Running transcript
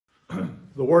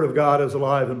The word of God is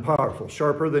alive and powerful,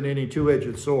 sharper than any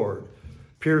two-edged sword,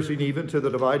 piercing even to the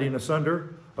dividing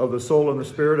asunder of the soul and the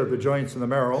spirit, of the joints and the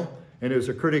marrow, and is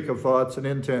a critic of thoughts and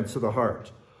intents of the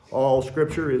heart. All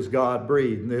Scripture is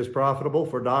God-breathed and is profitable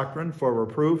for doctrine, for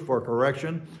reproof, for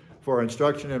correction, for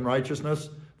instruction in righteousness,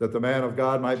 that the man of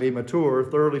God might be mature,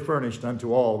 thoroughly furnished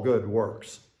unto all good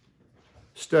works.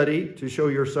 Study to show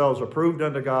yourselves approved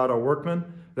unto God, a workman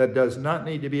that does not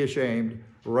need to be ashamed,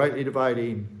 rightly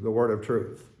dividing the word of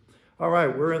truth. All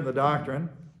right, we're in the doctrine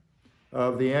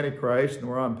of the Antichrist, and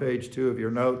we're on page 2 of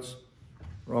your notes,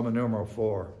 Roman numeral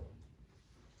 4.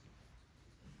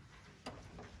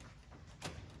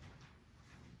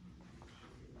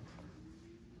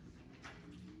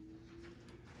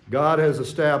 God has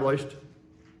established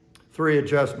 3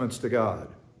 adjustments to God.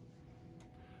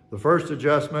 The first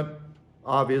adjustment,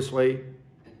 obviously,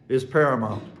 is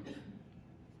paramount.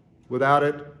 Without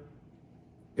it,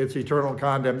 it's eternal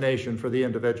condemnation for the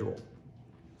individual.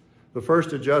 The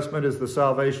first adjustment is the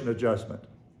salvation adjustment.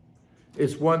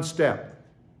 It's one step.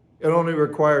 It only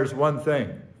requires one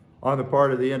thing on the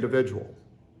part of the individual,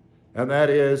 and that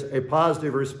is a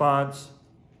positive response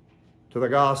to the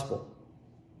gospel,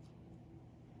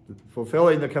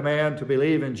 fulfilling the command to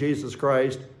believe in Jesus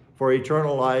Christ for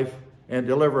eternal life and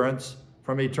deliverance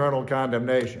from eternal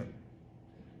condemnation.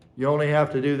 You only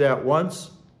have to do that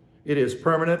once. It is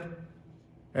permanent,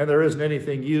 and there isn't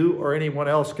anything you or anyone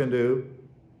else can do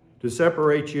to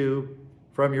separate you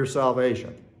from your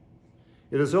salvation.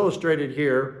 It is illustrated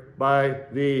here by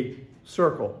the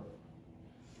circle.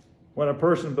 When a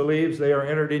person believes they are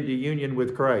entered into union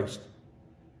with Christ,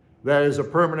 that is a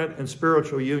permanent and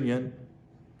spiritual union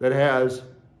that has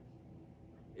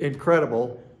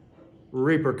incredible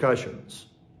repercussions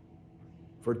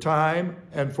for time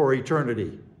and for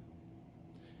eternity.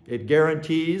 It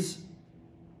guarantees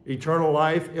eternal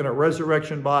life in a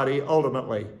resurrection body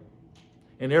ultimately,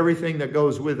 and everything that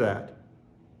goes with that.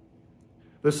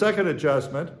 The second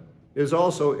adjustment is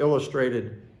also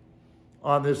illustrated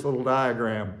on this little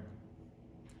diagram.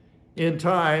 In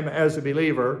time, as a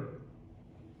believer,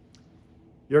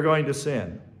 you're going to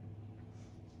sin.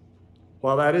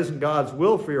 While that isn't God's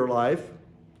will for your life,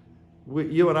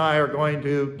 you and I are going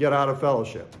to get out of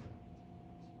fellowship.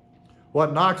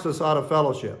 What knocks us out of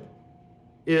fellowship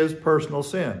is personal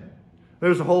sin.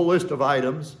 There's a whole list of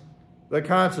items that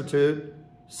constitute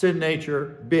sin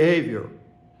nature behavior.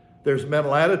 There's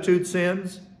mental attitude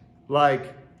sins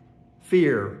like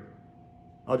fear.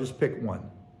 I'll just pick one.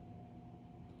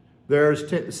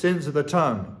 There's sins of the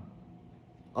tongue.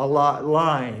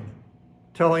 Lying,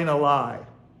 telling a lie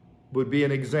would be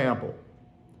an example.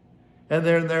 And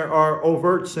then there are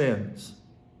overt sins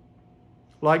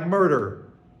like murder.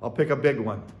 I'll pick a big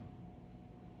one.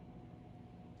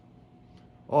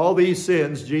 All these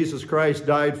sins Jesus Christ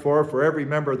died for every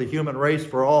member of the human race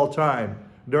for all time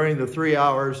during the 3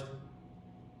 hours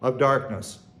of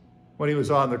darkness when he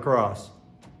was on the cross.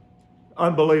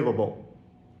 Unbelievable.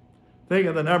 Think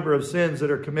of the number of sins that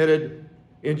are committed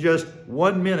in just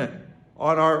 1 minute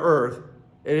on our earth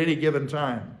at any given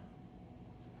time.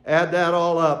 Add that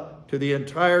all up to the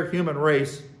entire human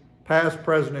race, past,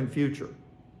 present, and future.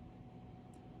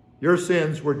 Your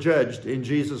sins were judged in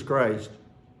Jesus Christ,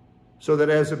 so that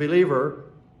as a believer,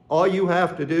 all you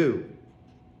have to do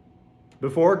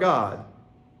before God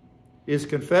is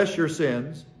confess your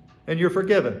sins and you're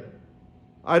forgiven.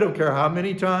 I don't care how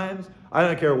many times. I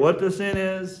don't care what the sin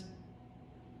is.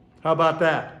 How about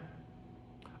that?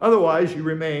 Otherwise, you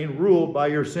remain ruled by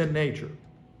your sin nature.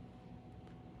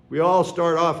 We all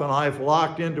start off in life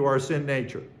locked into our sin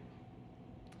nature.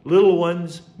 Little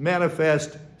ones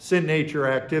manifest sin nature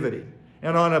activity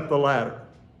and on up the ladder.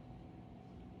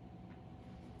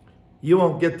 You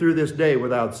won't get through this day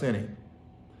without sinning.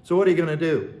 So what are you going to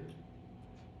do?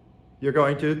 You're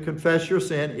going to confess your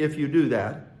sin if you do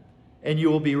that, and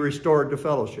you will be restored to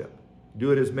fellowship.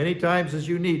 Do it as many times as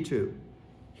you need to.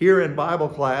 Here in Bible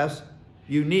class,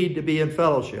 you need to be in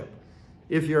fellowship.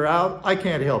 If you're out, I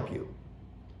can't help you.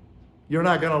 You're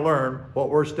not going to learn what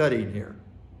we're studying here.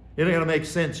 It ain't going to make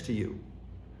sense to you.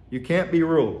 You can't be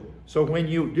ruled. So when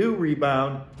you do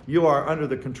rebound, you are under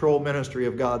the control ministry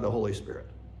of God, the Holy Spirit,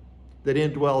 that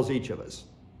indwells each of us.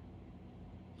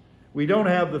 We don't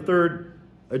have the third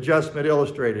adjustment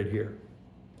illustrated here.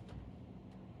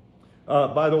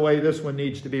 By the way, this one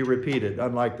needs to be repeated,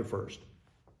 unlike the first.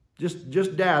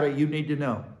 Just data you need to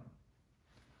know.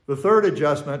 The third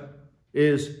adjustment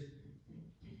is,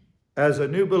 as a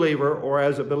new believer or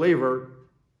as a believer,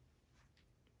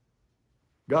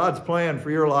 God's plan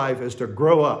for your life is to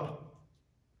grow up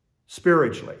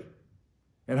spiritually.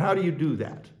 And how do you do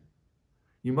that?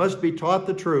 You must be taught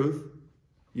the truth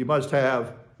you must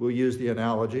have, we'll use the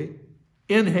analogy,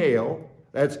 inhale,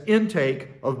 that's intake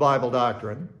of Bible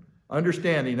doctrine,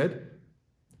 understanding it.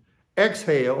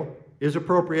 Exhale is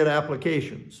appropriate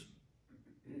applications.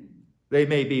 They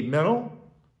may be mental,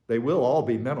 they will all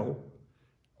be mental,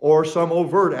 or some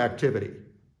overt activity.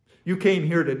 You came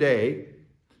here today,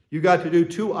 you got to do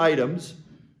 2 items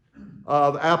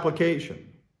of application.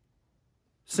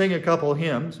 Sing a couple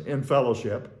hymns in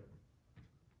fellowship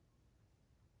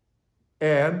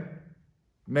and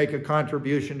make a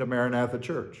contribution to Maranatha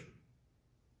Church.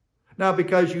 Now,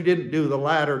 because you didn't do the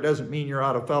latter doesn't mean you're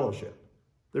out of fellowship.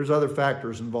 There's other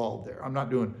factors involved there. I'm not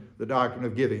doing the doctrine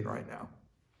of giving right now.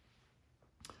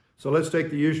 So let's take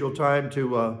the usual time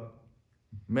to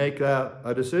make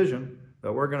a decision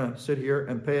that we're going to sit here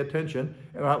and pay attention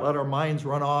and not let our minds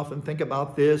run off and think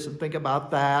about this and think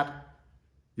about that.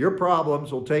 Your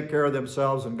problems will take care of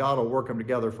themselves and God will work them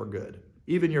together for good,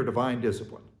 even your divine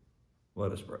discipline.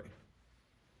 Let us pray.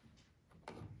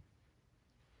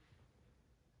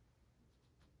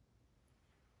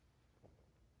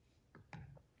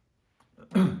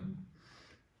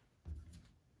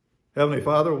 Heavenly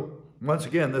Father, once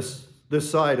again, this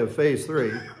side of phase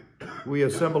 3, we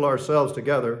assemble ourselves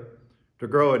together to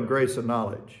grow in grace and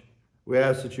knowledge. We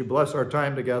ask that you bless our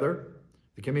time together,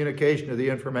 the communication of the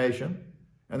information,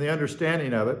 and the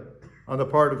understanding of it on the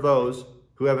part of those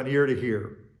who have an ear to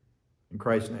hear. In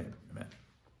Christ's name, amen.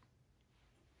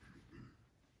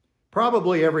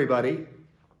 Probably everybody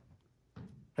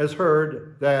has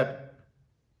heard that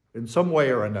in some way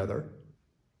or another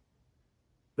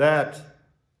that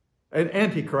an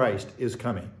Antichrist is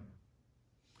coming.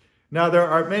 Now, there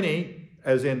are many,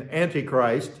 as in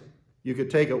Antichrist, you could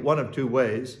take it one of 2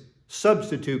 ways,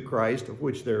 substitute Christ, of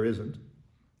which there isn't,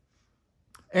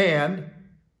 and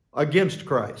against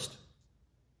Christ.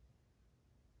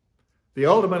 The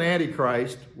ultimate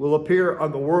Antichrist will appear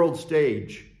on the world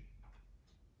stage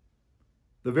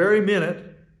the very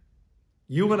minute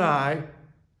you and I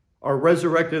are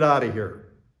resurrected out of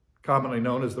here, commonly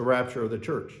known as the rapture of the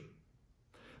church.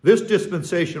 This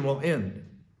dispensation will end,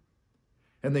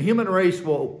 and the human race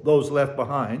will, those left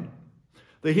behind,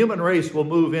 the human race will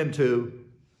move into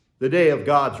the day of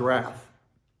God's wrath.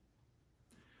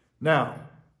 Now,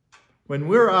 when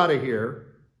we're out of here,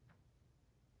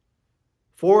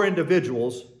 4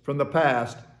 individuals from the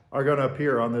past are going to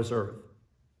appear on this earth.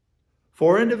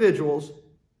 4 individuals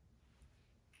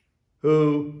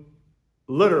who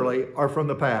literally are from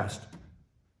the past.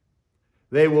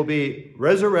 They will be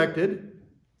resurrected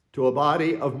to a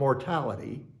body of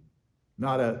mortality,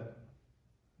 not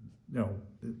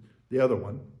the other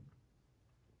one.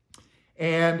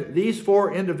 And these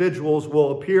 4 individuals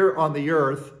will appear on the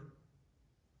earth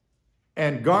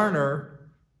and garner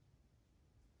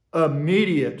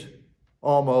immediate,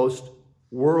 almost,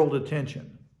 world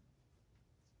attention.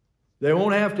 They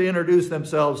won't have to introduce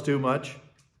themselves too much.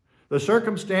 The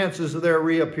circumstances of their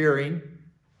reappearing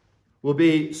will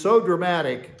be so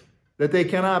dramatic that they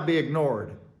cannot be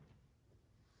ignored.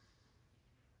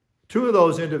 2 of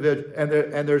those individuals, and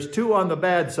there's 2 on the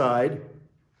bad side,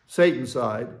 Satan's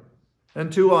side,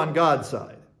 and 2 on God's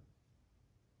side.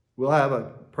 We'll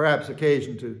have perhaps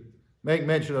occasion to make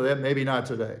mention of them, maybe not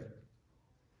today.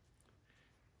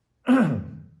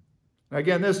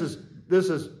 Again, this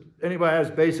is anybody has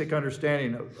basic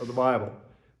understanding of the Bible.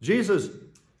 Jesus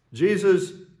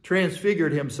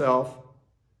transfigured himself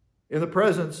in the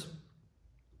presence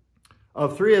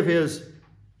of 3 of his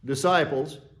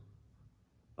disciples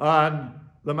on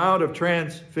the Mount of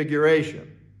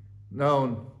Transfiguration,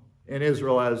 known in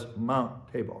Israel as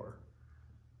Mount Tabor.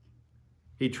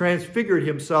 He transfigured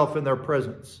himself in their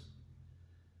presence.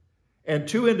 And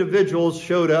 2 individuals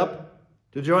showed up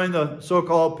to join the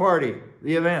so-called party,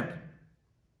 the event.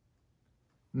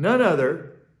 None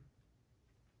other,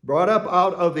 brought up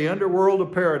out of the underworld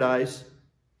of paradise,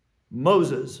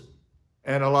 Moses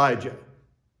and Elijah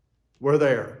were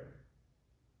there.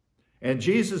 And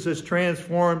Jesus is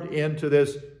transformed into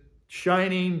this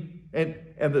shining, and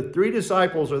the 3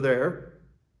 disciples are there.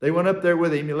 They went up there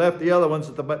with him. He left the other ones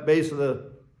at the base of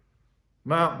the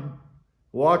mountain,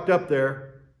 walked up there,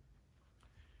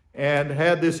 and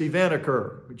had this event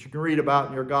occur, which you can read about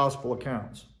in your gospel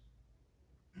accounts.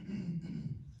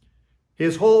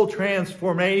 His whole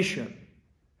transformation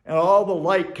and all the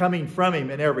light coming from him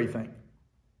and everything.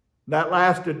 That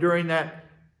lasted during that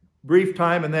brief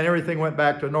time, and then everything went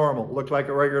back to normal. Looked like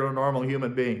a regular, normal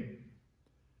human being.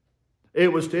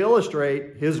 It was to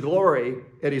illustrate his glory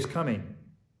at his coming.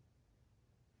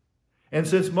 And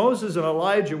since Moses and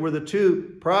Elijah were the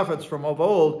 2 prophets from of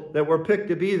old that were picked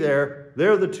to be there,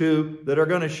 they're the 2 that are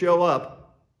going to show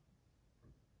up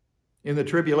in the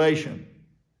tribulation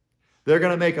They're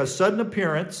going to make a sudden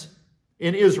appearance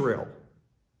in Israel,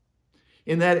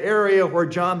 in that area where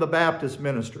John the Baptist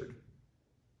ministered,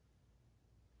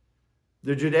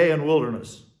 the Judean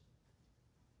wilderness.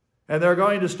 And they're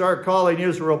going to start calling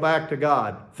Israel back to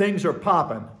God. Things are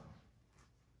popping.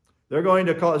 They're going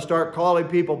to start calling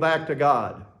people back to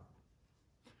God.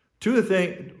 Two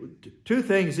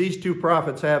things these two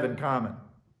prophets have in common.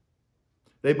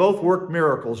 They both worked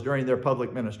miracles during their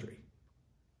public ministry.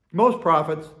 Most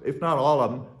prophets, if not all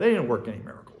of them, they didn't work any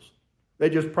miracles. They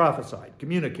just prophesied,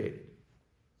 communicated.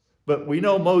 But we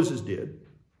know Moses did,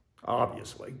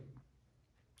 obviously.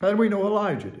 And we know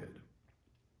Elijah did.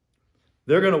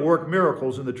 They're going to work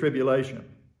miracles in the tribulation.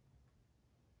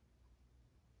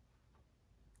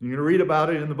 You can read about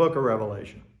it in the book of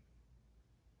Revelation.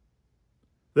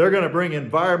 They're going to bring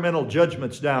environmental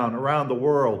judgments down around the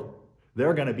world.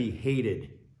 They're going to be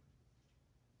hated.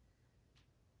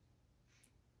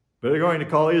 But they're going to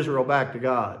call Israel back to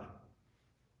God.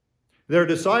 Their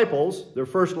disciples, their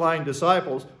first-line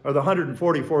disciples, are the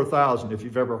 144,000, if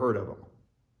you've ever heard of them.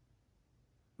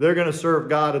 They're going to serve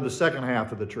God in the second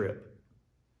half of the trip.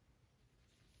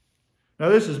 Now,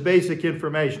 this is basic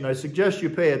information. I suggest you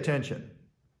pay attention,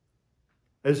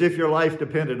 as if your life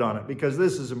depended on it, because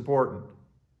this is important.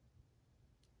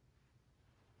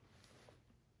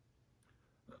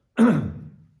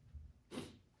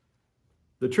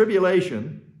 The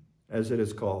tribulation, as it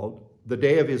is called, the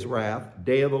day of his wrath,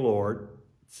 day of the Lord,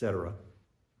 etc.,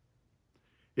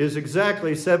 is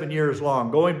exactly 7 years long,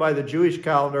 going by the Jewish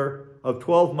calendar of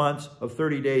 12 months of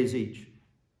 30 days each.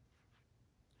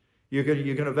 You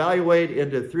can evaluate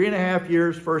into 3.5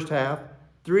 years first half,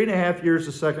 3.5 years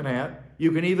the second half.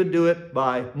 You can even do it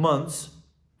by months,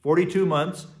 42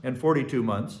 months and 42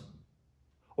 months,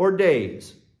 or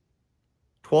days.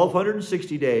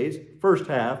 1,260 days, first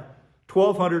half,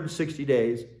 1,260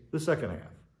 days, the second half.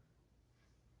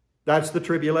 That's the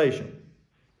tribulation.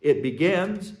 It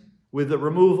begins with the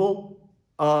removal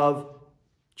of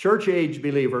church-age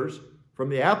believers from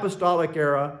the apostolic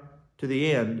era to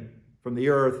the end from the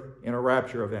earth in a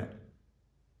rapture event.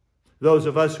 Those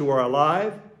of us who are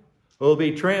alive will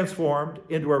be transformed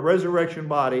into a resurrection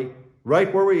body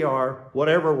right where we are,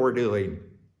 whatever we're doing.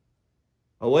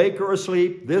 Awake or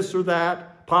asleep, this or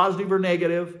that, positive or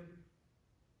negative,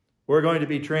 we're going to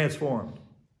be transformed.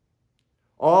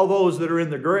 All those that are in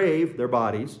the grave, their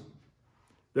bodies,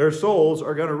 their souls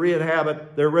are going to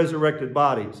re-inhabit their resurrected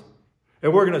bodies.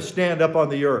 And we're going to stand up on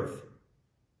the earth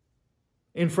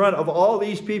in front of all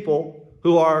these people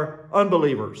who are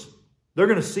unbelievers. They're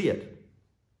going to see it.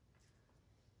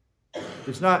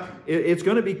 It's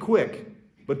going to be quick,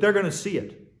 but they're going to see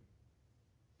it.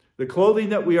 The clothing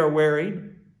that we are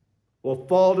wearing will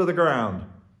fall to the ground.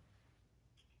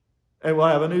 And we'll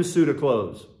have a new suit of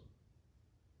clothes.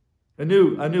 A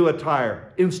new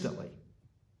attire, instantly.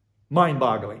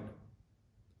 Mind-boggling.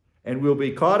 And we'll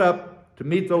be caught up to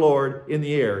meet the Lord in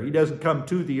the air. He doesn't come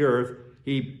to the earth.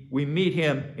 We meet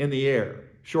him in the air.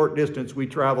 Short distance, we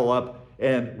travel up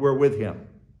and we're with him.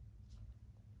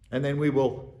 And then we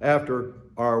will, after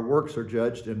our works are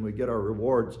judged and we get our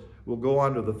rewards, we'll go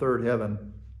on to the third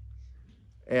heaven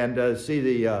and see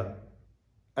the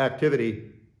activity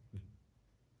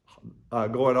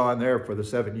going on there for the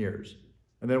 7 years.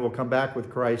 And then we'll come back with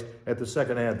Christ at the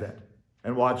second advent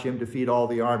and watch him defeat all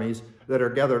the armies that are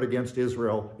gathered against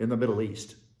Israel in the Middle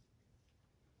East.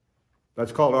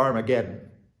 That's called Armageddon.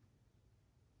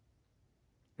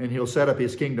 And he'll set up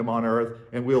his kingdom on earth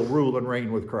and we'll rule and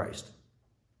reign with Christ.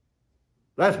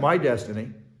 That's my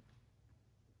destiny.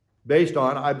 Based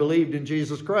on, I believed in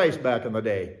Jesus Christ back in the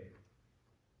day.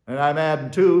 And I'm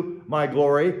adding to my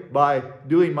glory by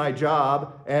doing my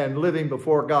job and living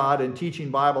before God and teaching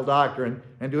Bible doctrine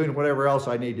and doing whatever else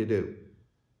I need to do.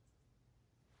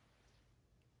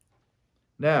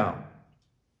 Now,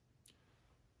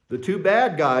 the two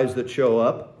bad guys that show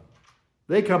up,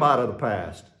 they come out of the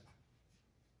past.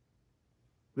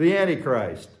 The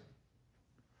Antichrist.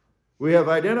 We have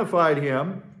identified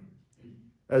him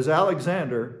as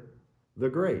Alexander the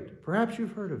Great. Perhaps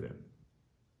you've heard of him.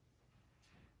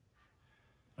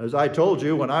 As I told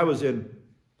you, when I was in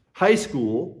high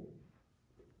school,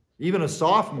 even a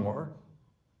sophomore,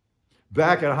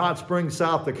 back in Hot Springs,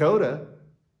 South Dakota,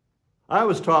 I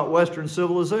was taught Western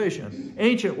civilization,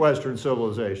 ancient Western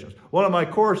civilizations, one of my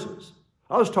courses.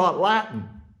 I was taught Latin.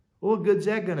 Well, what good's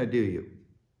that going to do you?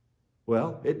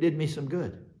 Well, it did me some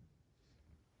good.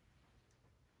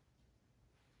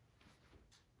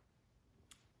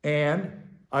 And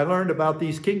I learned about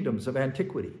these kingdoms of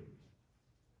antiquity.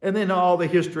 And then all the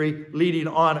history leading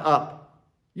on up.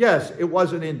 Yes, it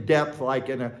wasn't in depth like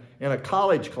in a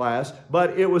college class,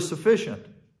 but it was sufficient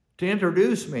to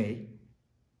introduce me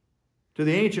to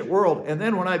the ancient world. And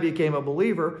then when I became a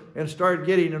believer and started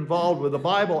getting involved with the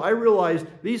Bible, I realized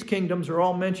these kingdoms are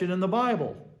all mentioned in the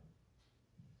Bible.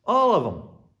 All of them.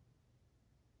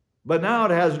 But now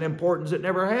it has an importance it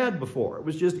never had before. It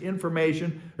was just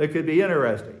information that could be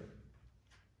interesting.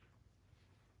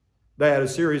 They had a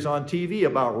series on TV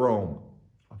about Rome.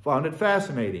 I found it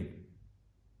fascinating.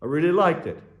 I really liked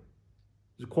it.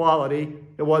 It was quality.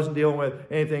 It wasn't dealing with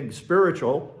anything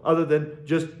spiritual other than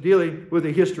just dealing with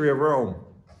the history of Rome.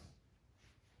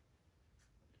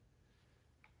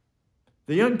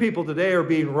 The young people today are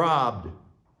being robbed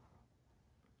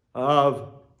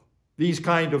of these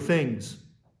kind of things.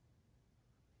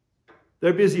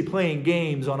 They're busy playing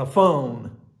games on a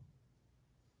phone.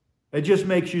 It just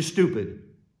makes you stupid.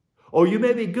 Oh, you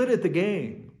may be good at the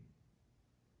game,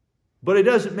 but it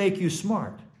doesn't make you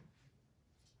smart.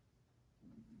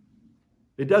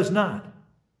 It does not.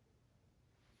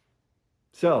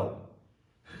 So,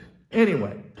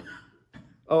 anyway.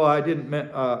 Oh, I didn't,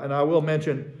 and I will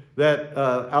mention that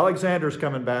Alexander's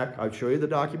coming back. I'll show you the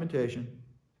documentation.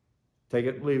 Take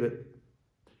it, leave it.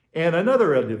 And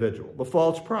another individual, the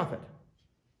false prophet.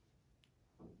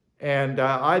 And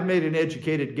I've made an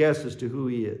educated guess as to who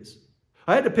he is.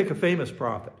 I had to pick a famous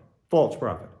prophet, false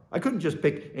prophet. I couldn't just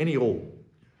pick any old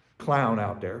clown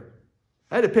out there.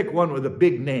 I had to pick one with a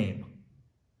big name.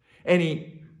 And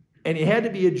he had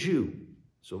to be a Jew.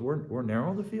 So we're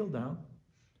narrowing the field down.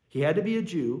 He had to be a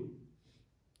Jew.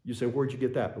 You say, where'd you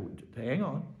get that? But hang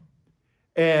on.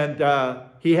 And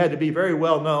he had to be very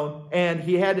well known. And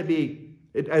he had to be,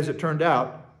 as it turned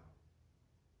out,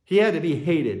 he had to be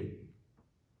hated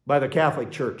by the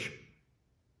Catholic Church.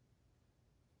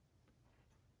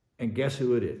 And guess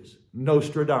who it is?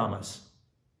 Nostradamus.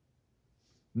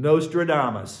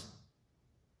 Nostradamus.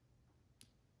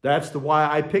 That's why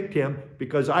I picked him,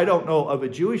 because I don't know of a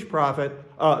Jewish prophet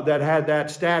that had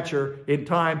that stature in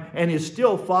time and is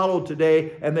still followed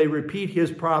today, and they repeat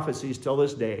his prophecies till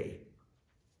this day.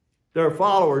 They're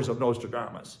followers of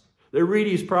Nostradamus. They read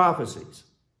his prophecies.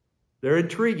 They're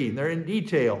intriguing. They're in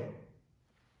detail.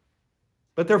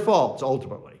 But they're false,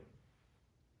 ultimately.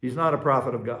 He's not a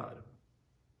prophet of God.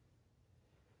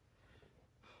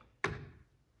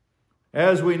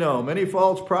 As we know, many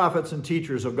false prophets and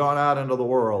teachers have gone out into the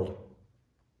world,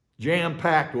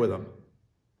 jam-packed with them.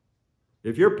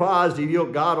 If you're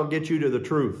positive, God will get you to the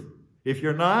truth. If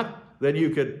you're not, then you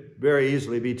could very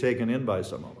easily be taken in by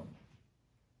some of them.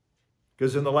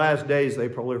 Because in the last days, they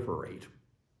proliferate.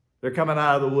 They're coming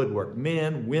out of the woodwork.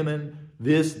 Men, women,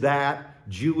 this, that,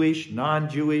 Jewish,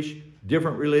 non-Jewish,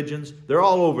 different religions. They're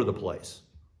all over the place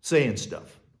saying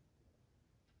stuff.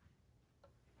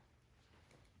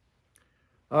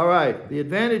 All right, the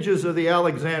advantages of the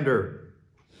Alexander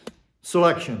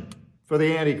selection for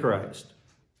the Antichrist.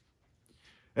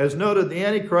 As noted, the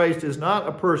Antichrist is not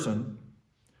a person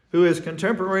who is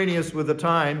contemporaneous with the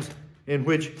times in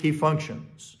which he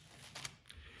functions.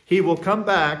 He will come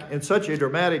back in such a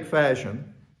dramatic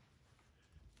fashion.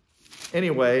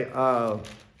 Anyway,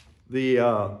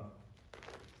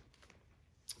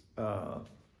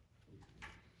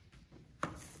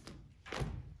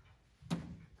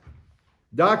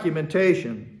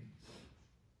 documentation.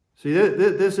 See,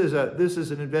 this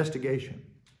is an investigation.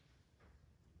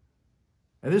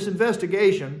 And this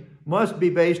investigation must be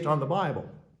based on the Bible.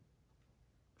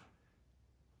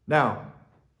 Now,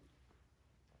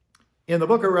 in the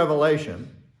book of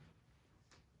Revelation,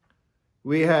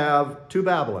 we have two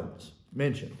Babylons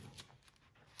mentioned.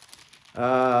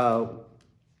 The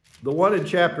one in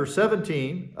chapter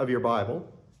 17 of your Bible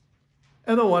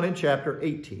and the one in chapter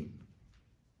 18.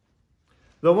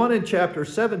 The one in chapter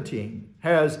 17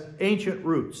 has ancient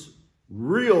roots,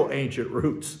 real ancient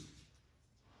roots.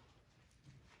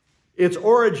 Its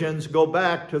origins go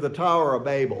back to the Tower of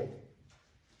Babel.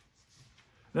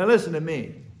 Now listen to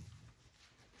me.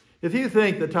 If you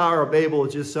think the Tower of Babel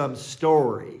is just some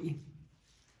story,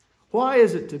 why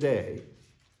is it today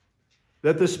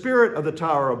that the spirit of the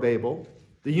Tower of Babel,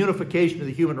 the unification of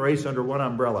the human race under one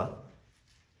umbrella,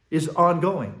 is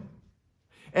ongoing?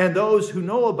 And those who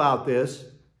know about this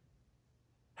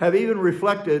have even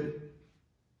reflected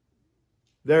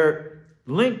their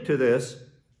link to this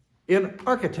in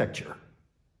architecture.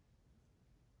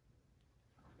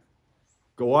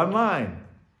 Go online.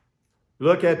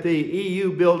 Look at the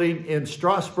EU building in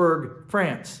Strasbourg,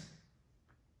 France.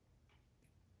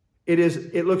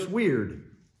 It looks weird.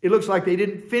 It looks like they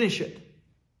didn't finish it.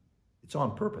 It's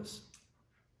on purpose.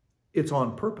 It's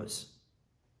on purpose.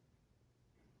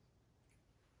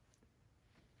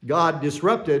 God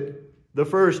disrupted the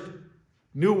first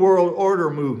New World Order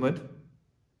movement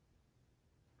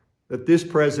that this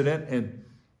president and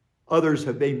others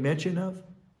have made mention of?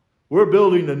 We're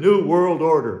building the new world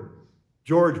order.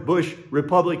 George Bush,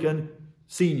 Republican,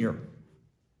 Senior.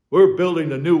 We're building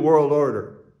the new world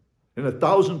order in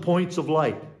 1,000 points of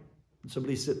light. And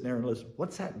somebody's sitting there and listen,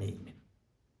 what's that mean?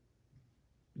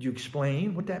 Would you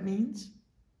explain what that means?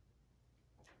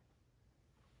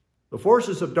 The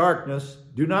forces of darkness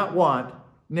do not want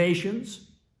nations,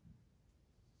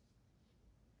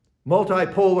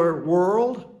 multipolar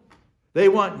world. They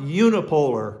want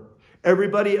unipolar.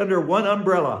 Everybody under one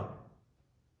umbrella.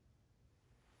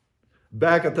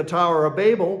 Back at the Tower of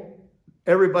Babel,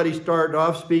 everybody started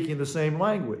off speaking the same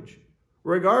language,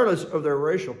 regardless of their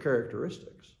racial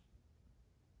characteristics.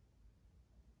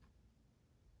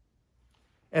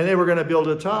 And they were going to build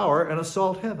a tower and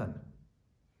assault heaven.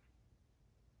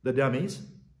 The dummies.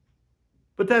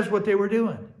 But that's what they were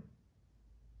doing.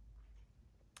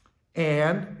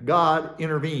 And God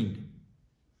intervened.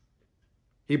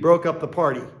 He broke up the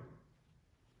party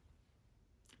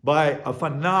by a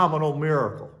phenomenal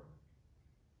miracle.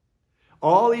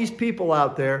 All these people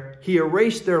out there, he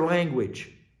erased their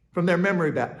language from their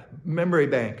memory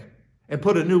bank and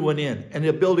put a new one in, and the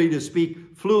ability to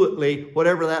speak fluently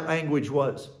whatever that language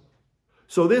was.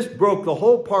 So this broke the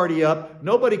whole party up.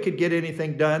 Nobody could get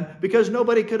anything done because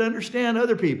nobody could understand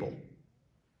other people.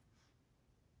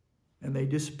 And they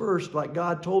dispersed like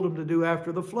God told them to do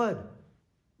after the flood.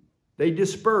 They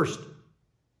dispersed.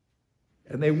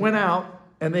 And they went out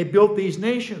and they built these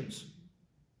nations.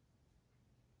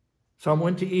 Some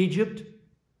went to Egypt.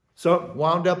 Some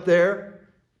wound up there.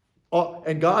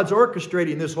 And God's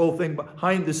orchestrating this whole thing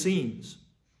behind the scenes.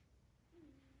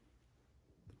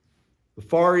 The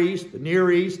Far East, the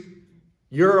Near East,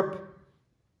 Europe,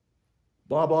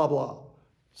 blah, blah, blah.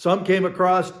 Some came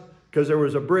across because there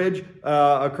was a bridge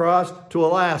across to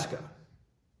Alaska.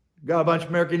 Got a bunch of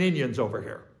American Indians over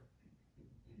here.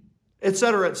 Et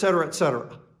cetera, et cetera, et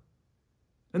cetera.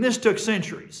 And this took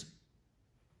centuries.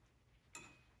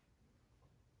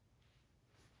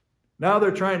 Now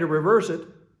they're trying to reverse it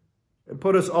and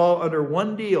put us all under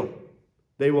one deal.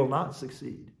 They will not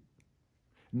succeed.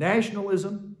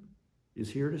 Nationalism is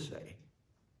here to stay.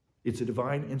 It's a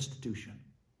divine institution.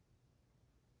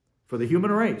 For the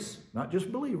human race, not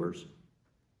just believers,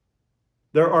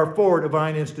 there are 4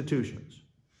 divine institutions.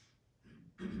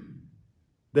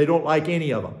 They don't like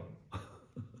any of them.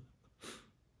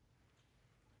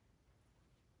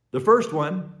 The first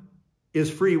one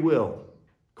is free will,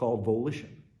 called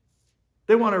volition.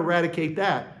 They want to eradicate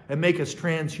that and make us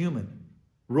transhuman,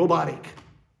 robotic,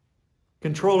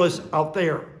 control us out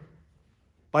there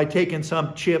by taking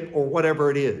some chip or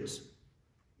whatever it is.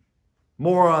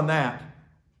 More on that.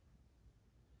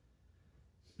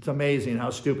 It's amazing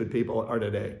how stupid people are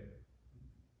today.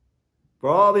 For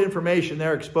all the information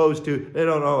they're exposed to, they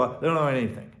don't know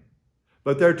anything.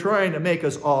 But they're trying to make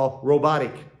us all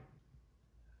robotic.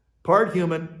 Part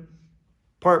human,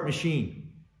 part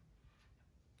machine.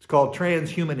 It's called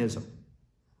transhumanism.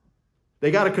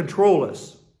 They got to control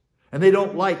us. And they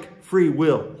don't like free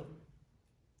will.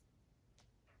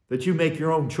 That you make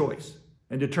your own choice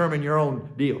and determine your own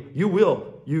deal. You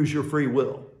will use your free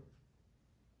will.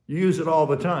 You use it all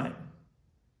the time.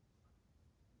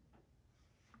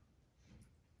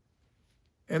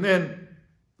 And then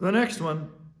the next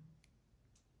one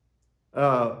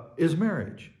is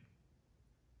marriage.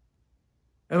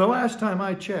 And the last time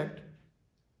I checked,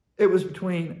 it was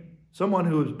between someone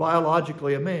who is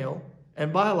biologically a male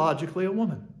and biologically a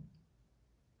woman.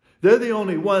 They're the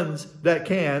only ones that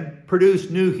can produce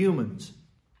new humans.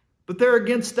 But they're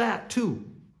against that too.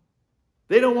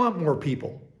 They don't want more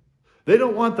people. They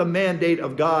don't want the mandate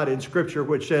of God in Scripture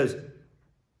which says,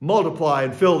 multiply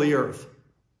and fill the earth.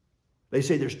 They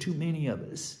say there's too many of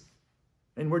us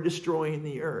and we're destroying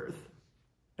the earth.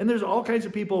 And there's all kinds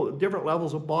of people at different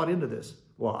levels have bought into this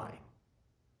lie.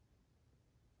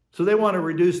 So they want to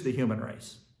reduce the human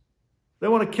race. They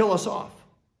want to kill us off.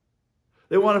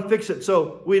 They want to fix it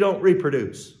so we don't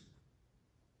reproduce.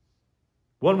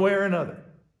 One way or another.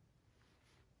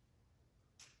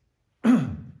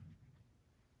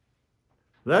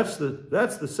 That's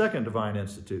the second divine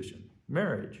institution,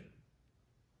 marriage.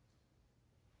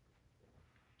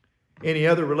 Any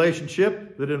other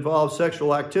relationship that involves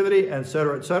sexual activity, et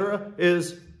cetera,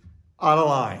 is out of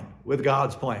line with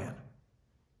God's plan.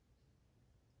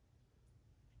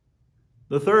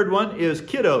 The third one is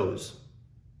kiddos.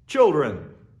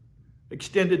 Children,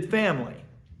 extended family.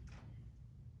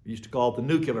 We used to call it the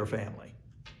nuclear family.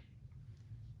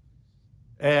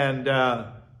 And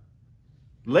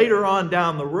later on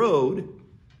down the road,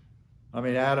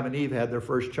 Adam and Eve had their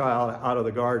first child out of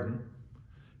the garden,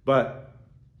 but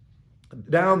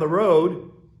Down the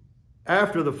road,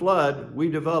 after the flood, we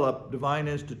developed divine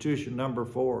institution number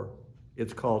 4.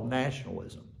 It's called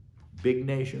nationalism. Big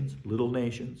nations, little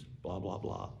nations, blah, blah,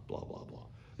 blah, blah, blah, blah.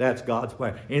 That's God's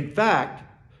plan. In fact,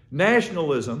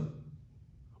 nationalism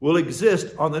will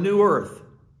exist on the new earth.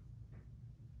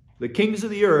 The kings of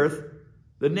the earth,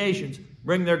 the nations,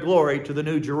 bring their glory to the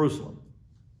new Jerusalem.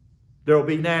 There will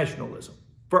be nationalism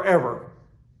forever.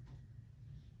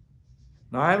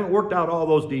 Now, I haven't worked out all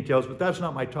those details, but that's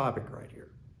not my topic right here.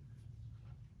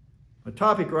 My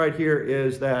topic right here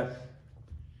is that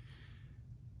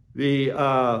the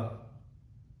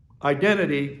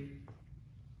identity,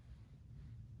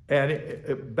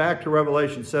 and back to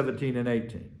Revelation 17 and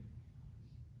 18.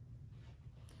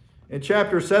 In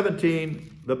chapter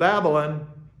 17, the Babylon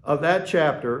of that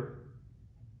chapter,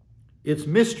 it's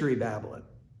mystery Babylon.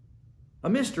 A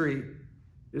mystery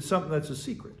is something that's a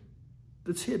secret,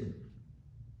 that's hidden.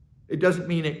 It doesn't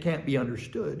mean it can't be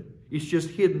understood. It's just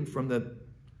hidden from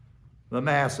the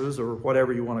masses, or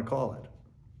whatever you want to call it.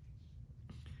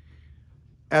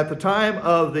 At the time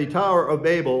of the Tower of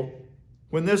Babel,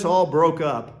 when this all broke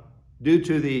up due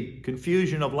to the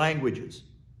confusion of languages,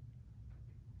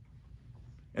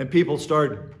 and people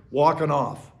started walking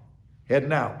off,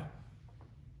 heading out.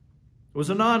 It was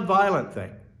a non-violent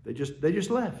thing. They just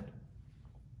left.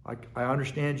 I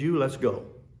understand you, let's go.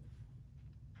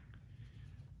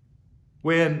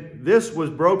 When this was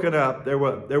broken up, there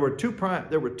were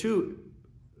two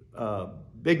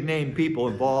big name people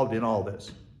involved in all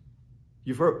this.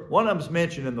 You've heard, one of them's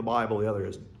mentioned in the Bible, the other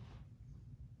isn't.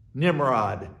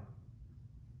 Nimrod.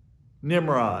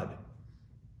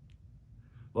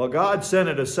 Well, God sent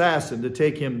an assassin to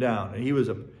take him down, and he was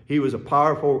a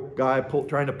powerful guy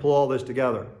trying to pull all this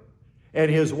together.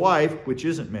 And his wife, which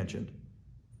isn't mentioned,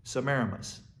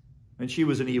 Semiramis, and she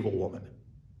was an evil woman.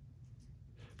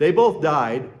 They both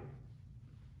died,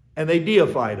 and they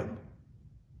deified him.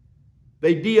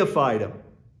 This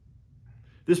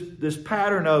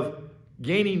pattern of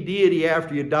gaining deity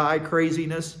after you die,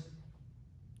 craziness.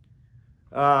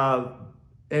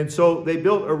 And so they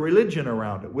built a religion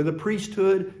around it with a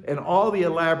priesthood and all the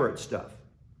elaborate stuff.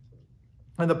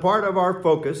 And the part of our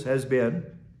focus has been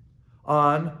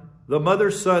on the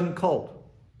mother-son cult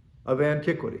of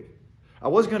antiquity. I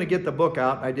was going to get the book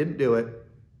out, and I didn't do it.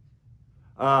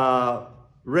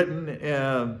 Written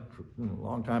a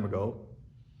long time ago,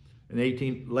 in late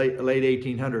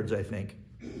 1800s, I think,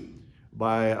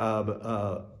 by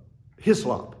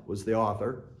Hislop was the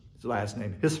author. His last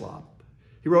name, Hislop.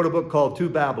 He wrote a book called Two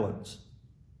Babylons.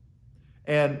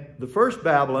 And the first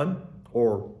Babylon,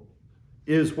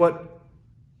 is what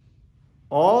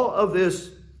all of this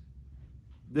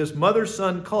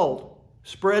mother-son cult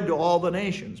spread to all the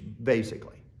nations,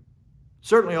 basically.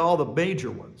 Certainly all the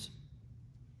major ones.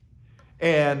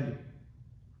 And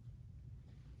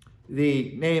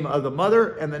the name of the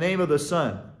mother and the name of the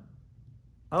son.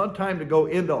 I don't have time to go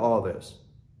into all this.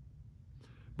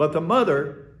 But the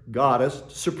mother goddess,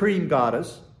 supreme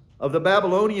goddess of the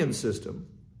Babylonian system,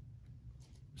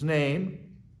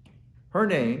 her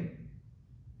name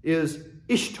is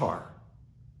Ishtar.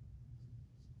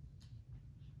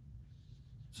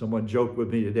 Someone joked with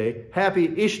me today,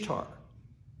 happy Ishtar.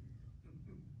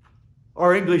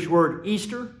 Our English word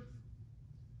Easter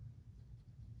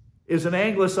is an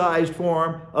anglicized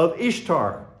form of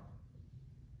Ishtar.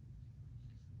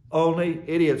 Only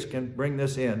idiots can bring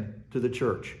this in to the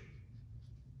church.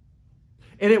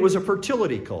 And it was a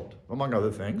fertility cult, among other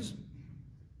things.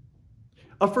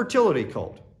 A fertility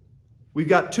cult. We've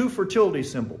got 2 fertility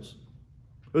symbols.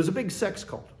 It was a big sex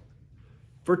cult.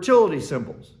 Fertility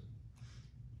symbols.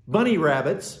 Bunny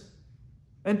rabbits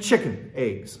and chicken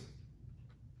eggs.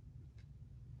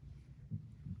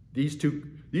 These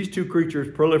two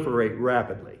creatures proliferate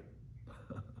rapidly.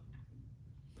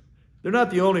 They're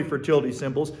not the only fertility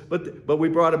symbols, but we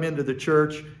brought them into the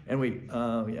church, and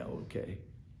okay.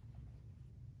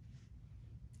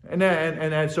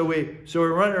 And so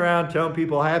we're running around telling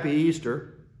people Happy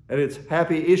Easter, and it's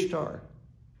Happy Ishtar.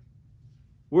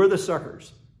 We're the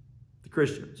suckers, the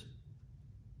Christians.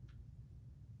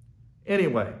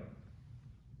 Anyway,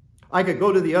 I could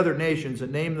go to the other nations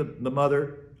and name the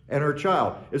mother and her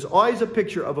child. It's always a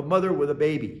picture of a mother with a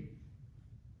baby.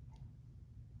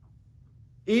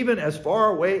 Even as far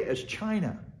away as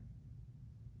China.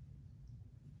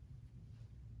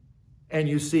 And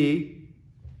you see,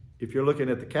 if you're looking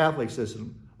at the Catholic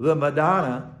system, the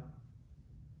Madonna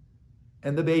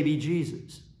and the baby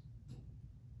Jesus.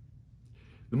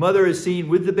 The mother is seen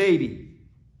with the baby.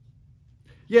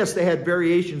 Yes, they had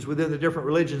variations within the different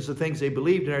religions, the things they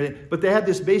believed in, and everything, but they had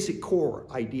this basic core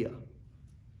idea.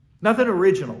 Nothing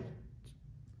original.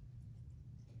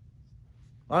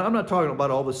 I'm not talking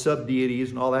about all the sub-deities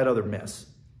and all that other mess.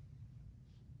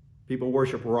 People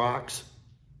worship rocks,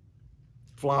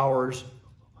 flowers,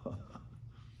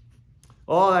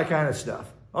 all that kind of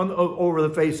stuff over the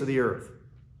face of the earth.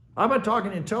 I'm not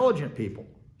talking intelligent people,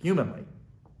 humanly.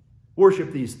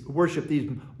 Worship these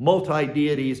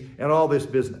multi-deities and all this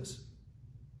business.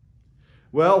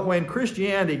 Well, when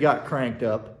Christianity got cranked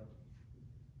up,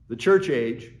 the church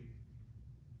age,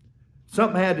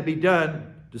 something had to be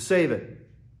done to save it.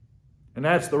 And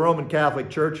that's the Roman Catholic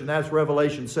Church, and that's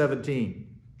Revelation 17.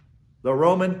 The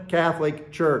Roman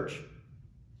Catholic Church.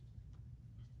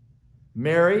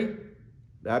 Mary,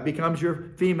 that becomes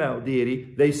your female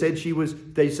deity. They said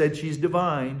she's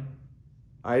divine.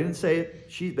 I didn't say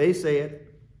it. They say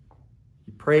it.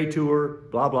 You pray to her,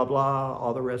 blah, blah, blah,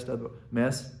 all the rest of the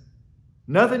mess.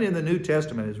 Nothing in the New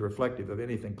Testament is reflective of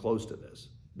anything close to this.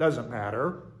 Doesn't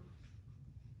matter.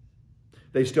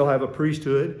 They still have a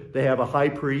priesthood. They have a high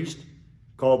priest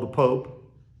called the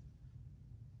Pope.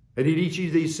 And in each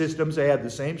of these systems, they had the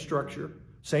same structure,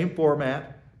 same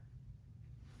format.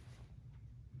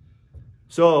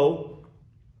 So,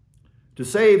 to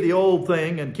save the old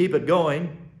thing and keep it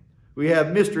going, we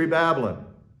have Mystery Babylon.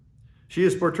 She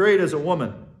is portrayed as a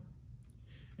woman.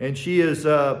 And she is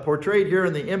portrayed here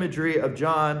in the imagery of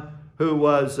John, who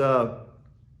was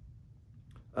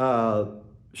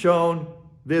shown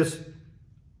this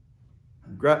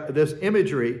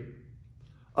imagery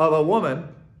of a woman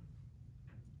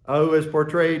who is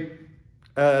portrayed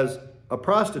as a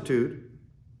prostitute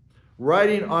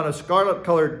riding on a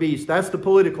scarlet-colored beast. That's the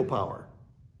political power.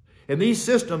 And these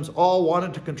systems all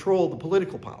wanted to control the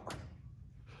political power.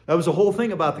 That was the whole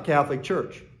thing about the Catholic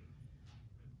Church.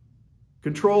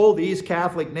 Control these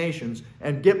Catholic nations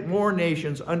and get more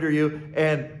nations under you,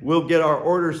 and we'll get our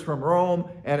orders from Rome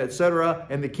and etc.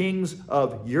 And the kings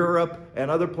of Europe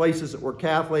and other places that were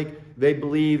Catholic, they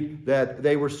believed that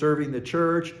they were serving the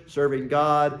church, serving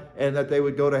God, and that they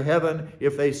would go to heaven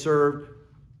if they served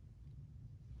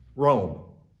Rome,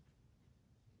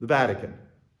 the Vatican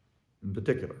in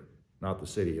particular, not the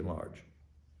city at large.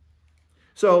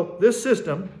 So this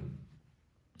system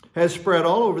has spread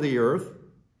all over the earth.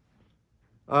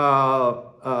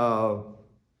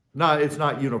 It's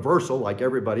not universal like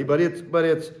everybody, but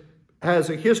it's has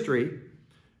a history.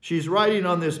 She's riding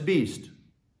on this beast.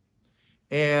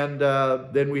 And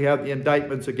then we have the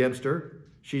indictments against her.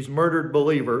 She's murdered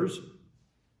believers.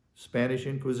 Spanish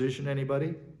Inquisition,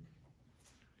 anybody?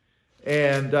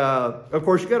 And of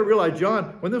course, you got to realize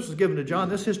John, when this was given to John,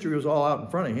 this history was all out in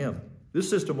front of him. This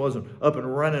system wasn't up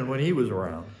and running when he was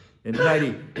around in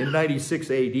 96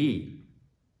 AD.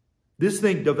 This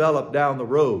thing developed down the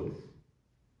road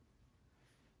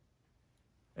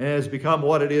and has become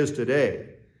what it is today.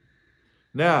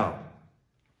 Now,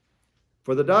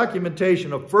 for the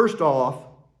documentation of, first off,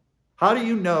 how do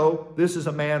you know this is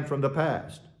a man from the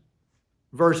past?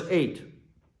 Verse 8.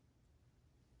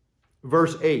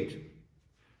 Verse 8.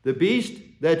 The beast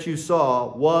that you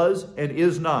saw was and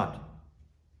is not,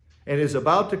 and is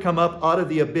about to come up out of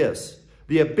the abyss.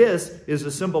 The abyss is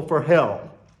a symbol for hell.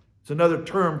 It's another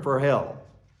term for hell.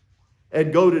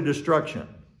 And go to destruction.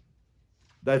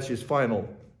 That's his final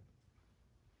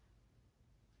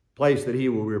place that he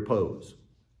will repose.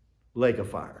 Lake of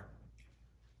fire.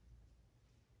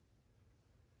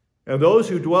 And those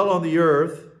who dwell on the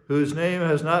earth, whose name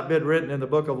has not been written in the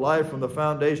book of life from the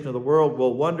foundation of the world,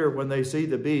 will wonder when they see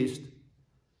the beast.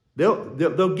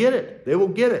 They'll get it. They will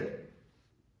get it.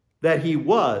 That he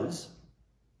was,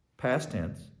 past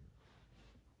tense,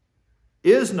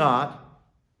 is not,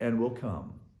 and will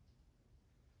come.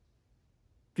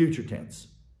 Future tense.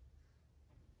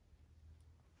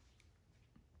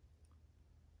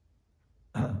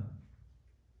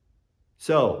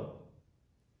 So,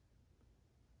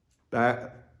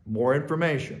 more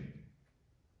information.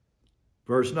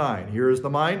 Verse 9, here is the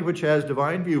mind which has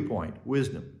divine viewpoint,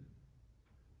 wisdom.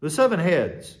 The 7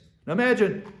 heads. Now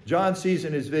imagine John sees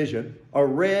in his vision a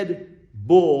red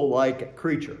bull-like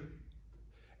creature.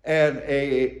 And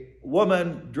a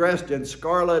woman dressed in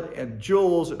scarlet and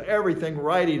jewels and everything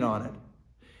riding on it.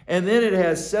 And then it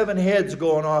has 7 heads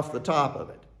going off the top of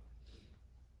it.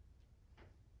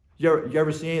 You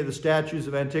ever see any of the statues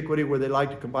of antiquity where they like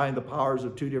to combine the powers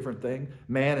of 2 different things,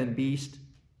 man and beast?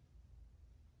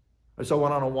 I saw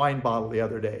one on a wine bottle the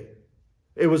other day.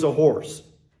 It was a horse.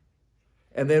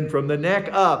 And then from the neck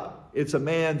up, it's a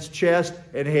man's chest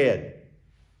and head.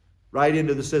 Right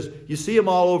into the system. You see them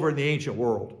all over in the ancient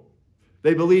world.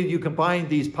 They believe you combine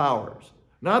these powers.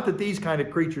 Not that these kind of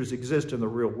creatures exist in the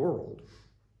real world.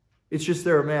 It's just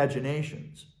their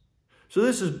imaginations. So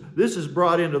this is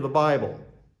brought into the Bible.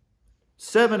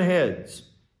 7 heads.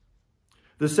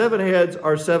 The 7 heads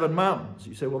are 7 mountains.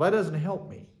 You say, well, that doesn't help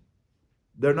me.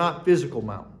 They're not physical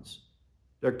mountains.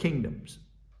 They're kingdoms.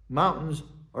 Mountains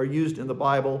are used in the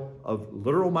Bible of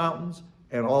literal mountains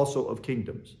and also of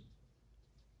kingdoms.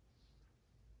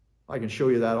 I can show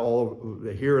you that all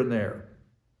here and there.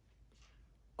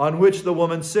 On which the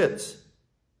woman sits.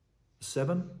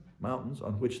 7 mountains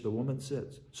on which the woman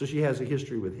sits. So she has a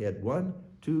history with head 1,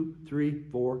 2, 3,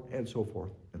 4, and so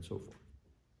forth, and so forth.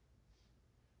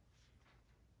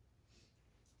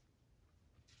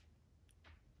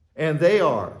 And they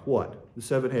are what? The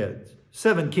 7 heads.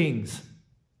 7 kings.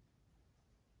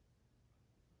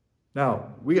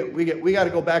 Now, we got to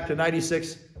go back to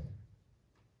 96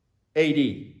 AD.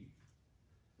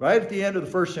 Right at the end of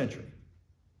the 1st century.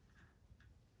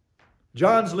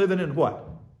 John's living in what?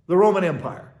 The Roman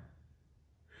Empire.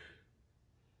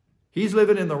 He's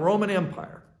living in the Roman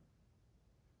Empire.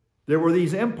 There were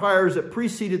these empires that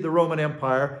preceded the Roman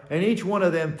Empire, and each one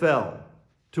of them fell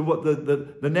to what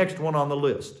the next one on the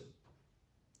list.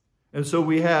 And so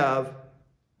we have,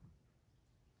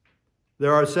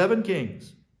 there are 7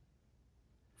 kings.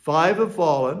 5 have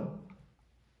fallen.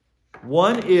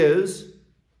 1 is,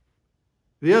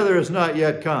 the other has not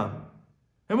yet come.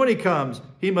 And when he comes,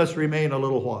 he must remain a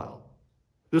little while.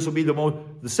 This will be the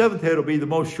 7th head will be the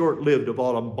most short-lived of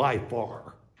all of them by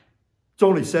far. It's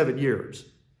only 7 years.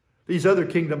 These other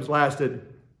kingdoms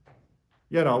lasted,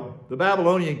 you know, the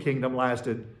Babylonian kingdom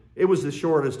lasted, it was the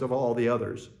shortest of all the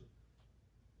others.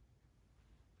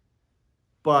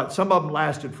 But some of them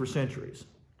lasted for centuries.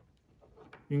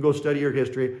 You can go study your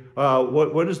history.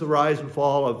 When is the rise and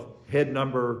fall of head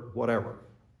number whatever?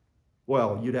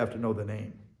 Well, you'd have to know the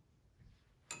name.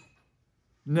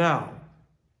 Now,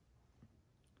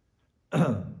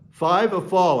 5 have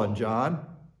fallen, John.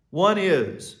 1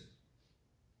 is.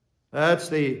 That's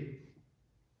the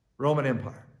Roman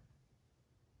Empire.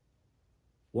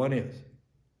 1 is.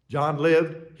 John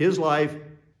lived his life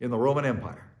in the Roman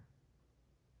Empire.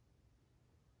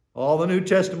 All the New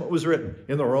Testament was written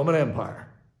in the Roman Empire.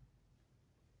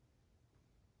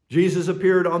 Jesus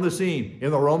appeared on the scene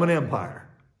in the Roman Empire.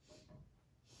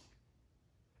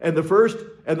 And the first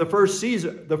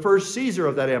Caesar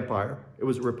of that empire, it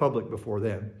was a republic before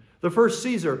then. The first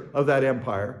Caesar of that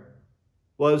empire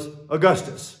was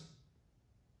Augustus.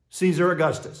 Caesar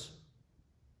Augustus.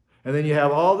 And then you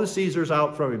have all the Caesars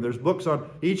out from him. There's books on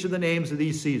each of the names of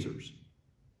these Caesars.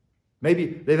 Maybe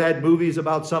they've had movies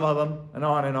about some of them, and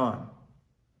on and on.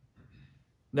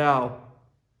 Now,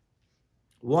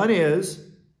 1 is,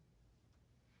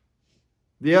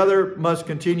 the other must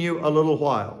continue a little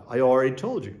while. I already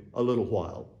told you, a little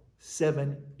while.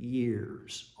 7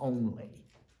 years only.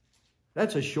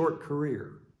 That's a short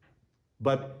career,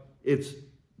 but it's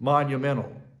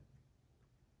monumental.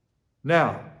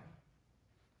 Now,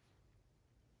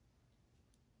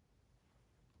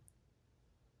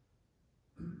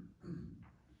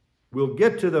 we'll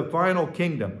get to the final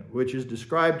kingdom, which is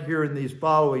described here in these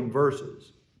following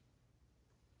verses.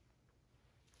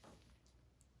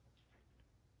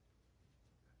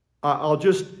 I'll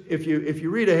just, if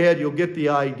you read ahead, you'll get the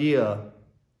idea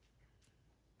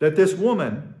that this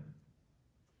woman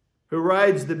who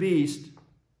rides the beast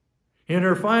in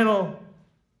her final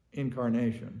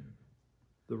incarnation,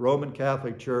 the Roman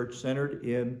Catholic Church centered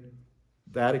in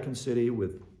Vatican City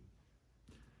with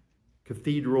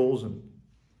cathedrals and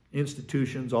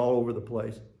institutions all over the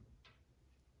place.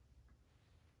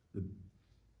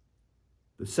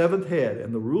 The 7th head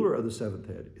and the ruler of the 7th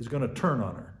head is going to turn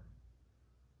on her.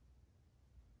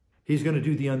 He's going to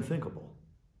do the unthinkable.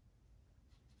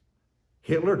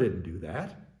 Hitler didn't do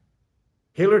that.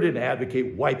 Hitler didn't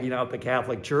advocate wiping out the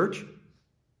Catholic Church.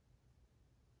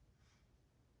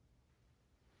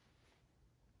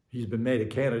 He's been made a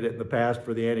candidate in the past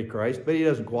for the Antichrist, but he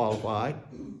doesn't qualify.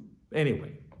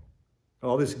 Anyway,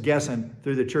 all this guessing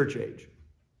through the church age.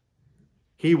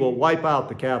 He will wipe out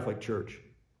the Catholic Church.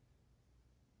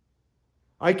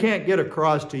 I can't get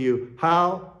across to you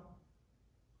how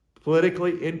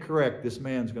politically incorrect this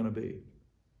man's going to be.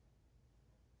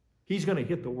 He's going to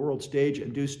hit the world stage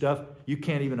and do stuff you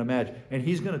can't even imagine. And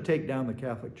he's going to take down the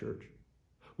Catholic Church.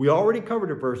 We already covered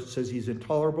a verse that says he's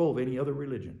intolerable of any other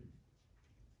religion.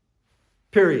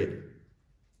 Period.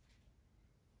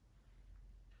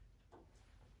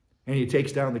 And he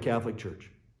takes down the Catholic Church.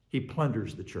 He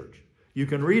plunders the church. You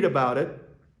can read about it.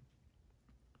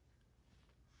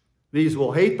 These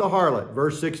will hate the harlot,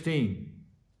 verse 16.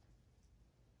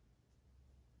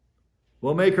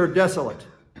 Will make her desolate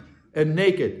and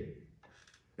naked,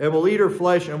 and will eat her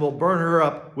flesh and will burn her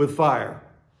up with fire.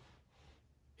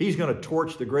 He's going to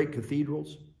torch the great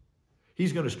cathedrals.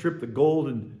 He's going to strip the gold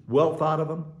and wealth out of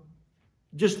them.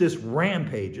 Just this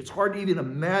rampage. It's hard to even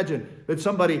imagine that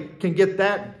somebody can get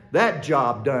that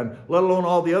job done, let alone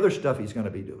all the other stuff he's going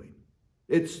to be doing.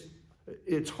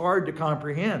 It's hard to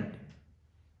comprehend.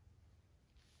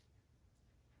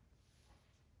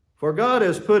 For God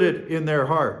has put it in their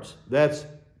hearts.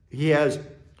 He has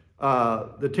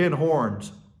the 10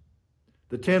 horns.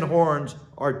 The 10 horns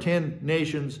are 10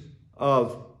 nations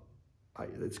of,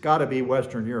 it's got to be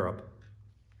Western Europe.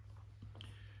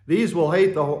 These will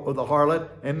hate the harlot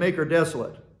and make her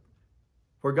desolate.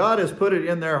 For God has put it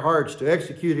in their hearts to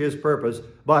execute his purpose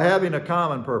by having a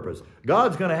common purpose.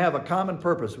 God's going to have a common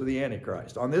purpose with the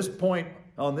Antichrist. On this point,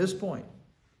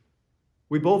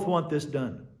 we both want this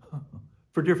done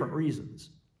for different reasons.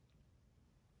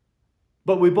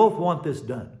 But we both want this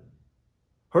done.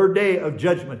 Her day of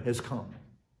judgment has come.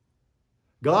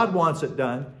 God wants it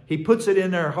done. He puts it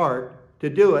in their heart to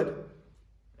do it,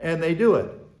 and they do it.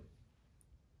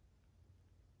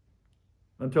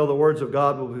 Until the words of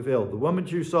God will be fulfilled. The woman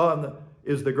you saw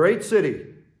is the great city.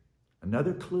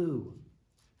 Another clue.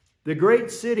 The great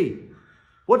city.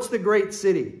 What's the great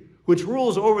city? Which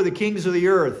rules over the kings of the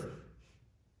earth.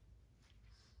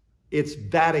 It's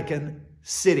Vatican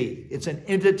City. It's an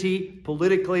entity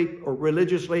politically or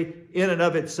religiously in and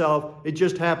of itself. It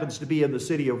just happens to be in the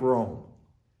city of Rome.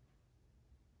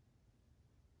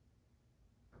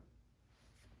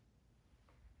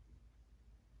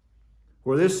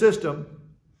 Where this system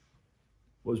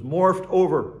was morphed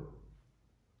over.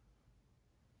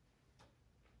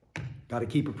 Got to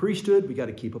keep a priesthood. We got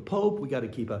to keep a pope. We got to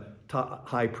keep a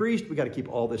high priest. We got to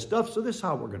keep all this stuff. So this is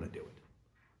how we're going to do it.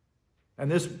 And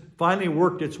this finally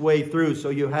worked its way through. So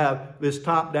you have this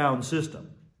top-down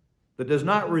system that does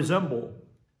not resemble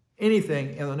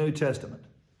anything in the New Testament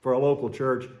for a local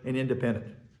church and independent.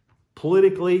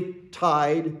 Politically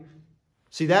tied.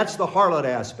 See, that's the harlot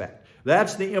aspect.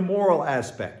 That's the immoral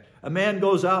aspect. A man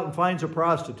goes out and finds a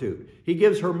prostitute. He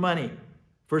gives her money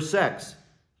for sex.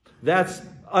 That's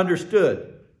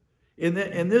understood. In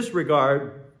this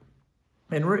regard,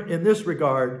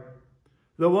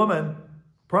 the woman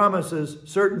promises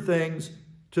certain things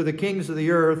to the kings of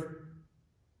the earth,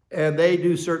 and they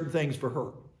do certain things for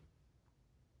her.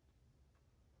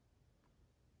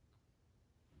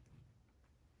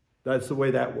 That's the way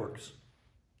that works.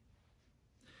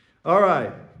 All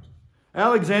right.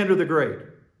 Alexander the Great.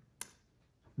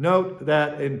 Note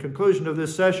that in conclusion of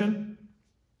this session,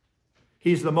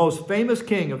 he's the most famous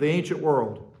king of the ancient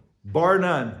world, bar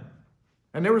none.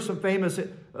 And there were some famous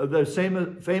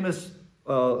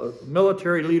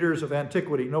military leaders of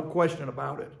antiquity, no question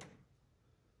about it.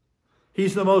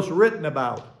 He's the most written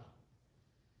about,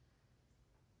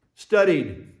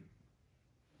 studied.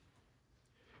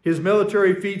 His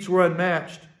military feats were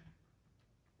unmatched.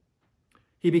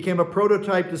 He became a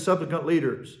prototype to subsequent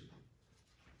leaders.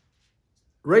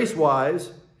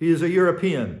 Race-wise, he is a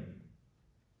European.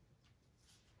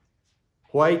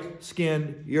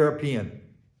 White-skinned European.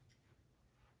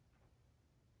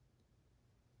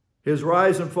 His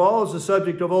rise and fall is the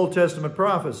subject of Old Testament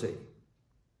prophecy,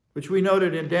 which we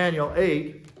noted in Daniel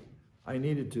 8. I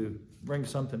needed to bring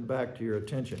something back to your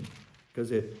attention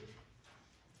because I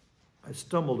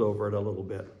stumbled over it a little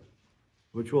bit,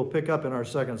 which we'll pick up in our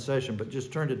second session, but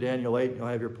just turn to Daniel 8 and you'll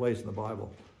have your place in the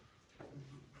Bible.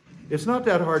 It's not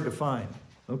that hard to find,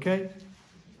 okay?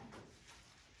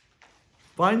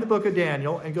 Find the book of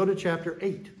Daniel and go to chapter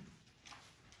 8.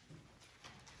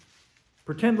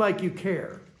 Pretend like you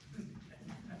care.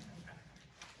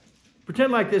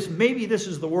 Pretend like maybe this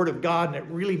is the Word of God and it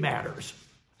really matters,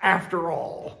 after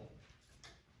all.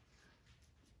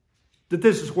 That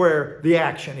this is where the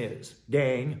action is,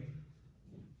 gang.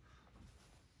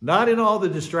 Not in all the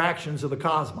distractions of the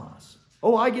cosmos.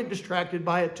 Oh, I get distracted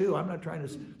by it too. I'm not trying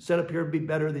to sit up here and be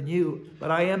better than you, but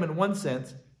I am in one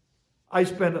sense.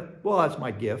 That's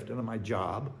my gift and my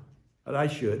job, and I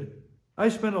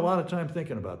spend a lot of time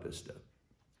thinking about this stuff.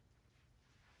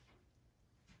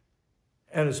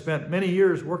 And I spent many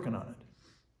years working on it.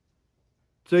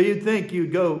 So you'd think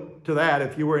you'd go to that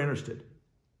if you were interested.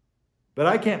 But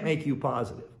I can't make you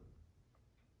positive.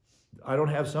 I don't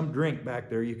have some drink back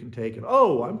there you can take and,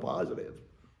 oh, I'm positive.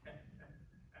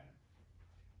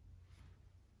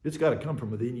 It's got to come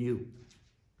from within you.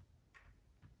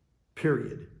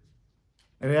 Period.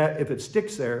 And if it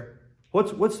sticks there,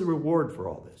 what's the reward for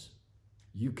all this?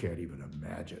 You can't even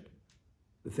imagine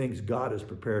the things God has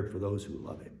prepared for those who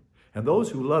love him. And those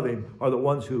who love him are the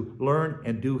ones who learn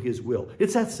and do his will.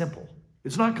 It's that simple.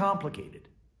 It's not complicated.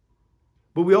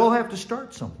 But we all have to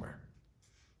start somewhere.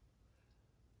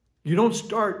 You don't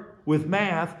start with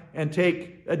math and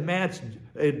take advanced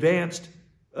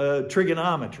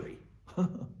trigonometry.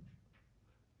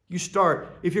 You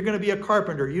start, if you're going to be a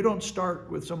carpenter, you don't start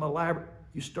with some elaborate,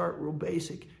 you start real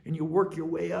basic and you work your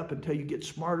way up until you get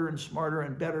smarter and smarter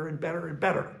and better and better and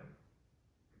better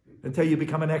until you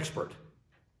become an expert.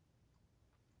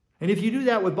 And if you do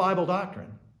that with Bible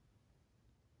doctrine,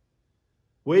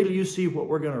 wait till you see what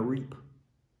we're going to reap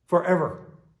forever.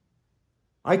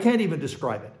 I can't even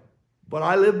describe it, but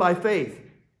I live by faith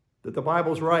that the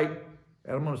Bible's right,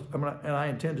 and I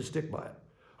intend to stick by it.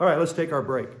 All right, let's take our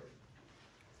break.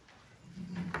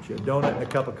 Get a donut and a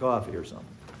cup of coffee or something.